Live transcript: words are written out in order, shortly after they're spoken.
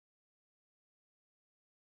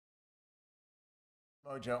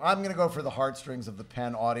Mojo. I'm going to go for the heartstrings of the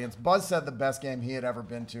Penn audience. Buzz said the best game he had ever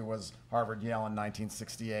been to was Harvard-Yale in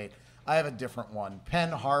 1968. I have a different one.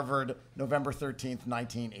 Penn-Harvard, November 13th,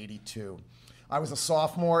 1982. I was a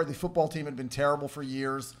sophomore. The football team had been terrible for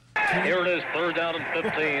years. Here it is, third down and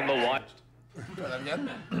 15. The watch. Try that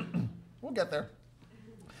again. We'll get there.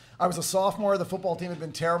 I was a sophomore. The football team had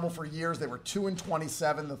been terrible for years. They were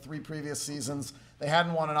 2-27 the 3 previous seasons. They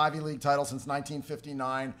hadn't won an Ivy League title since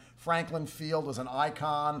 1959. Franklin Field was an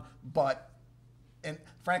icon,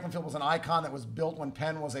 Franklin Field was an icon that was built when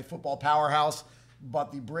Penn was a football powerhouse,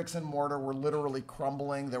 but the bricks and mortar were literally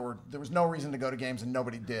crumbling. There was no reason to go to games, and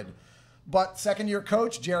nobody did. But second-year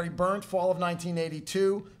coach, Jerry Burnt, fall of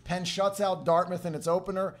 1982. Penn shuts out Dartmouth in its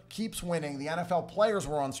opener, keeps winning. The NFL players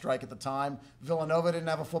were on strike at the time. Villanova didn't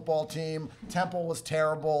have a football team. Temple was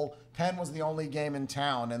terrible. Penn was the only game in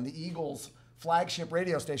town. And the Eagles' flagship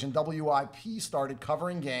radio station, WIP, started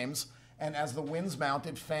covering games. And as the wins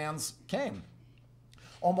mounted, fans came.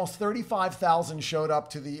 Almost 35,000 showed up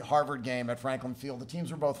to the Harvard game at Franklin Field. The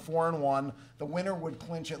teams were both 4-1. The winner would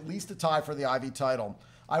clinch at least a tie for the Ivy title.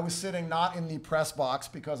 I was sitting not in the press box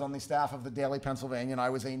because on the staff of the Daily Pennsylvanian, I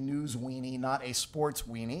was a news weenie, not a sports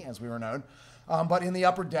weenie, as we were known, but in the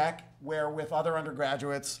upper deck where with other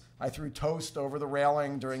undergraduates, I threw toast over the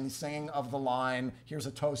railing during the singing of the line, "Here's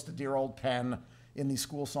a toast to dear old Penn," in the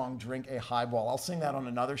school song, "Drink a Highball." I'll sing that on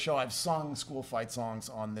another show. I've sung school fight songs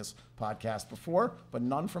on this podcast before, but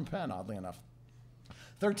none from Penn, oddly enough.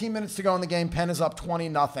 13 minutes to go in the game. Penn is up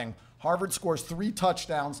 20-0. Harvard scores 3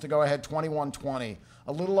 touchdowns to go ahead 21-20.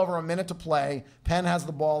 A little over a minute to play. Penn has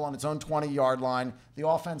the ball on its own 20-yard line. The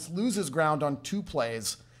offense loses ground on 2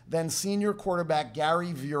 plays. Then senior quarterback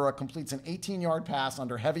Gary Vera completes an 18-yard pass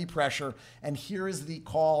under heavy pressure. And here is the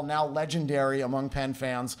call, now legendary among Penn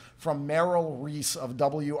fans, from Merrill Reese of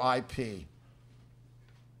WIP.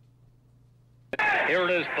 Here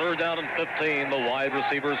it is, third down and 15. The wide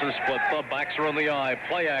receivers are split. The backs are in the eye.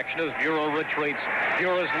 Play action as Bureau retreats.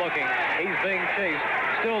 Bureau's looking. He's being chased.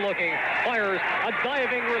 Still looking. Fires. A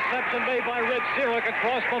diving reception made by Rich Sirak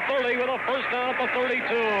across the 30 with a first down at the 32.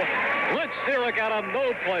 Rich Sirak out of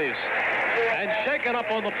no place. And shaken up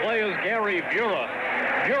on the play is Gary Bureau.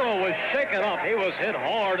 Bureau was shaken up. He was hit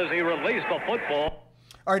hard as he released the football.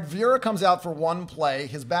 All right, Vera comes out for one play.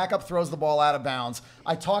 His backup throws the ball out of bounds.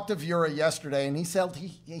 I talked to Vera yesterday, and he said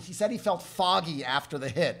he felt foggy after the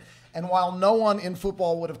hit. And while no one in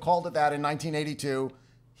football would have called it that in 1982,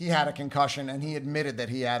 he had a concussion, and he admitted that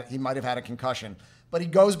he might have had a concussion. But he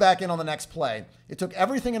goes back in on the next play. "It took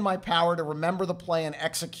everything in my power to remember the play and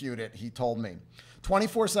execute it," he told me.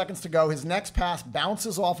 24 seconds to go. His next pass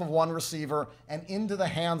bounces off of one receiver and into the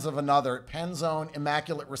hands of another. Penn zone,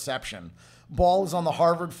 immaculate reception. Ball is on the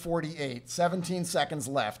Harvard 48. 17 seconds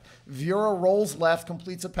left. Vera rolls left,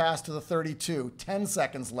 completes a pass to the 32. 10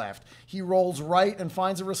 seconds left. He rolls right and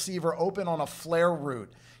finds a receiver open on a flare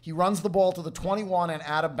route. He runs the ball to the 21 and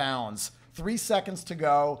out of bounds. 3 seconds to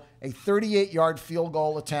go. A 38-yard field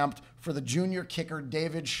goal attempt for the junior kicker,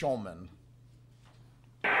 David Shulman.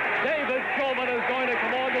 David Shulman is going to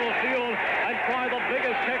come onto the field and try the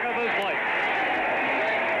biggest kick of his life.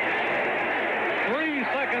 3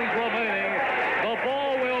 seconds remaining. The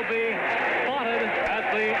ball will be spotted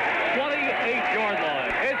at the 28-yard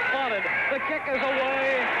line. It's spotted. The kick is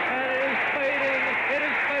away, and it is fading. It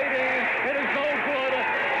is fading. It is no good.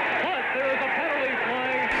 But there is a penalty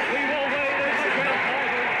flag. We will wait. It's against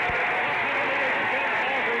Harvard. The penalty is against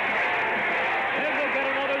Harvard. Penn will get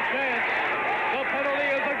another chance. The penalty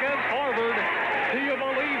is against Harvard. Do you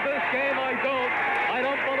believe this game? I don't. I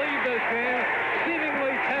don't believe this game.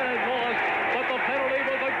 Seemingly Penn has lost, but the penalty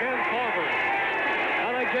was against Harvard.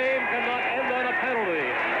 And a game cannot end on a penalty.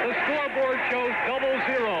 The scoreboard shows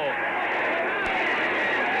 0-0.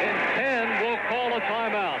 And Penn will call a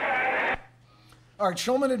timeout. All right,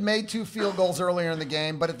 Shulman had made 2 field goals earlier in the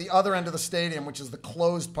game, but at the other end of the stadium, which is the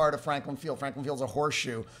closed part of Franklin Field, Franklin Field's a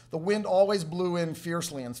horseshoe, the wind always blew in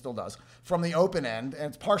fiercely and still does from the open end. And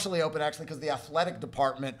it's partially open, actually, because the athletic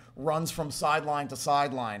department runs from sideline to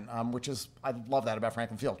sideline, which is, I love that about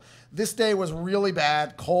Franklin Field. This day was really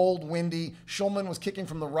bad, cold, windy. Shulman was kicking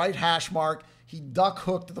from the right hash mark. He duck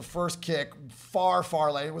hooked the first kick far,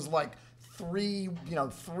 far late. It was like 3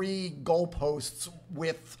 goalposts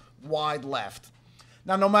width wide left.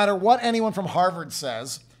 Now, no matter what anyone from Harvard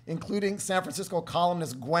says, including San Francisco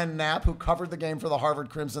columnist Gwen Knapp, who covered the game for the Harvard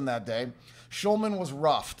Crimson that day, Shulman was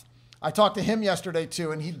roughed. I talked to him yesterday,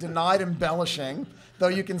 too, and he denied embellishing, though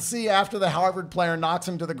you can see after the Harvard player knocks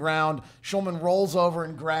him to the ground, Shulman rolls over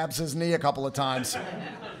and grabs his knee a couple of times.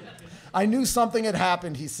 "I knew something had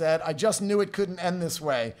happened," he said. "I just knew it couldn't end this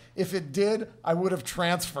way. If it did, I would have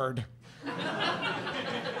transferred."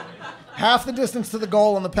 Half the distance to the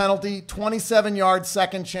goal on the penalty, 27-yard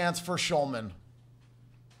second chance for Schulman.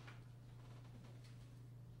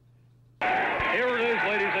 Here it is,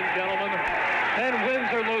 ladies and gentlemen. Penn wins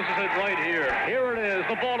or loses it right here. Here it is.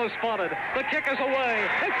 The ball is spotted. The kick is away.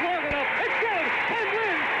 It's long enough. It's good. Penn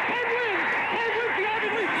wins. Penn wins. Penn wins the Ivy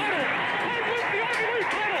League title. Penn wins the Ivy League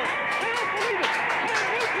title. I don't believe it. Penn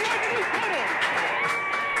wins the Ivy League title.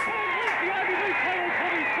 Penn wins the Ivy League title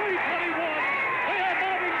 23-21. They have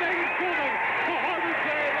Marvin Gaye filming. The Harvard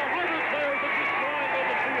game. The Harvard players are just flying on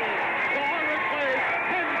the field. The Harvard players.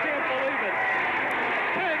 Penn can't believe it.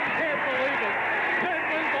 Penn can't believe it. Penn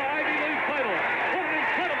wins the Ivy League title. What an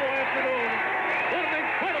incredible afternoon. What an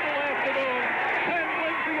incredible afternoon. Penn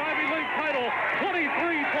wins the Ivy League title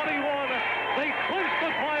 23-21. They clinch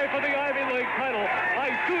the tie for the Ivy League title.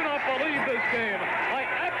 I do not believe this game. I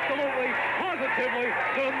absolutely, positively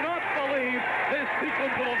do not believe this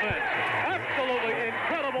sequence of events. Absolutely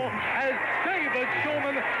incredible as David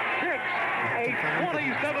Schulman kicks a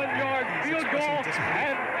 27-yard field goal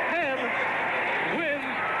and Penn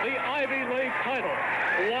wins the Ivy League title.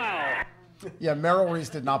 Wow. Yeah, Merrill Reese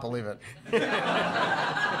did not believe it. Didn't know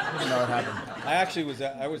it happened. I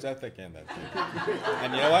was at that game that day.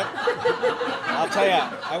 And you know what? I'll tell you,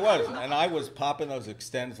 I was popping those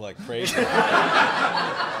extends like crazy.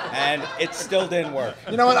 And it still didn't work.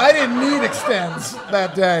 You know what? I didn't need extends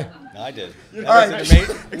that day. No, I did. Right.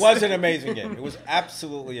 It was an amazing game. It was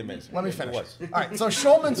absolutely amazing. Let me finish. It was. All right, so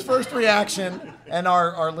Schulman's first reaction, and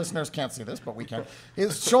our listeners can't see this, but we can.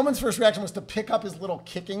 Schulman's first reaction was to pick up his little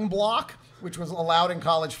kicking block, which was allowed in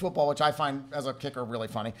college football, which I find, as a kicker, really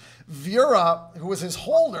funny. Vera, who was his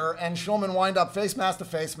holder, and Schulman wind up face mask to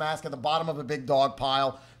face mask at the bottom of a big dog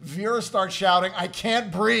pile. Vera starts shouting, "I can't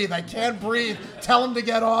breathe, I can't breathe. Tell him to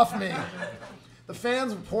get off me." The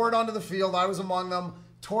fans poured onto the field. I was among them.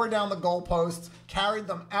 Tore down the goalposts, carried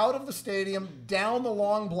them out of the stadium, down the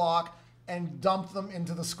long block, and dumped them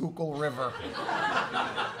into the Schuylkill River.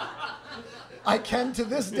 I can, to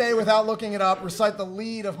this day, without looking it up, recite the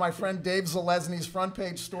lead of my friend Dave Zalesny's front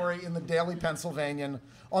page story in the Daily Pennsylvanian.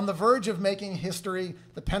 On the verge of making history,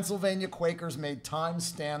 the Pennsylvania Quakers made time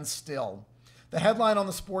stand still. The headline on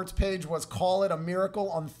the sports page was, "Call it a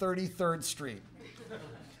miracle on 33rd Street."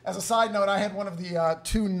 As a side note, I had one of the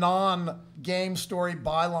two non-game story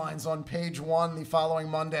bylines on page one the following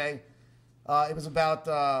Monday. It was about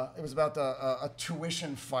a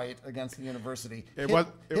tuition fight against the university.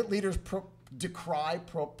 Hit leaders decry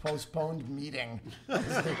postponed meeting. I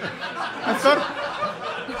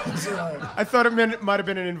thought it might have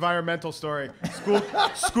been an environmental story.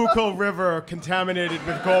 Schuylkill River contaminated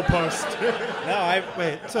with goalposts. No,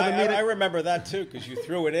 I remember that too, because you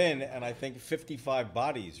threw it in, and I think 55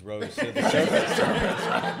 bodies rose to the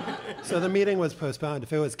surface. So the meeting was postponed.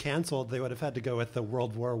 If it was canceled, they would have had to go with the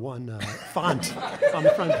World War I font on the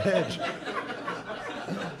front page.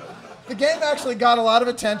 The game actually got a lot of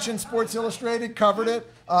attention. Sports Illustrated covered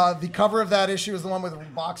it. The cover of that issue is the one with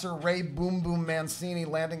boxer Ray Boom Boom Mancini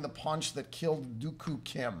landing the punch that killed Dooku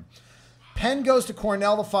Kim. Penn goes to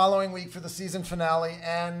Cornell the following week for the season finale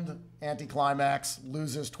and anticlimax,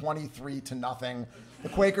 loses 23-0. The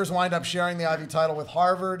Quakers wind up sharing the Ivy title with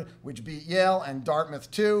Harvard, which beat Yale and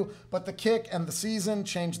Dartmouth too, but the kick and the season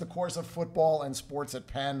changed the course of football and sports at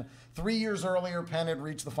Penn. 3 years earlier, Penn had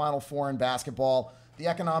reached the Final Four in basketball. The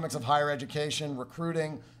economics of higher education,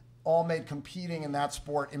 recruiting, all made competing in that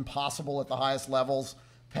sport impossible at the highest levels.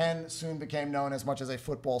 Penn soon became known as much as a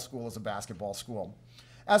football school as a basketball school.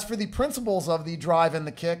 As for the principles of the drive and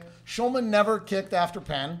the kick, Schulman never kicked after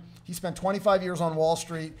Penn. He spent 25 years on Wall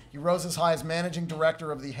Street. He rose as high as managing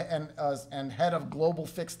director of and head of global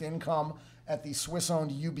fixed income at the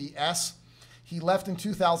Swiss-owned UBS. He left in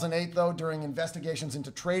 2008, though, during investigations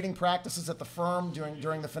into trading practices at the firm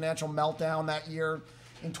during the financial meltdown that year.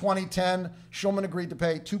 In 2010, Schulman agreed to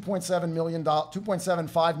pay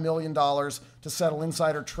 $2.75 million to settle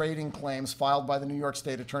insider trading claims filed by the New York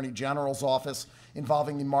State Attorney General's office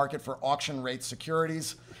involving the market for auction rate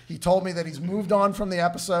securities. He told me that he's moved on from the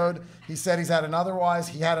episode. He said he had an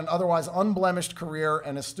otherwise unblemished career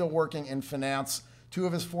and is still working in finance. 2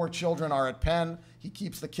 of his 4 children are at Penn. He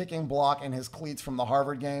keeps the kicking block and his cleats from the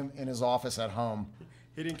Harvard game in his office at home.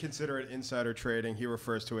 He didn't consider it insider trading. He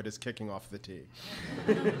refers to it as kicking off the tee.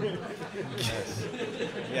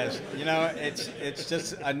 Yes. You know, it's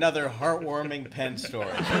just another heartwarming Penn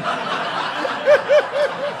story.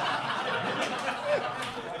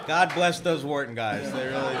 God bless those Wharton guys. They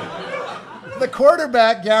really do. The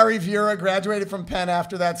quarterback, Gary Vera, graduated from Penn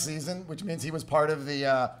after that season, which means he was part of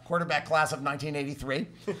the quarterback class of 1983.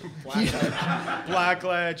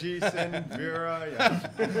 Blackledge, Easton, Vera,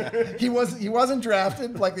 yeah. He wasn't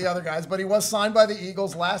drafted like the other guys, but he was signed by the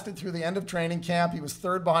Eagles, lasted through the end of training camp. He was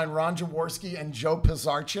third behind Ron Jaworski and Joe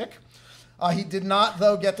Pisarcik. He did not,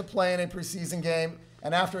 though, get to play in a preseason game.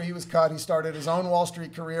 And after he was cut, he started his own Wall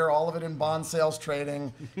Street career, all of it in bond sales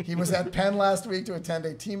trading. He was at Penn last week to attend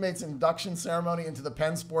a teammate's induction ceremony into the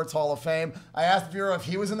Penn Sports Hall of Fame. I asked Vera if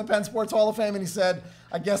he was in the Penn Sports Hall of Fame, and he said,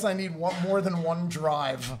 I guess I need more than one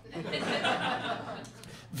drive.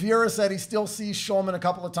 Vera said he still sees Shulman a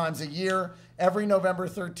couple of times a year. Every November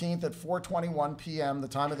 13th at 4:21 p.m., the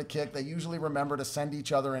time of the kick, they usually remember to send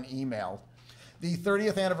each other an email. The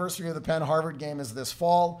 30th anniversary of the Penn-Harvard game is this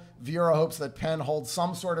fall. Vera hopes that Penn holds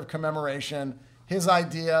some sort of commemoration. His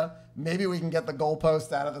idea, maybe we can get the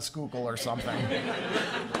goalpost out of the Schuylkill or something.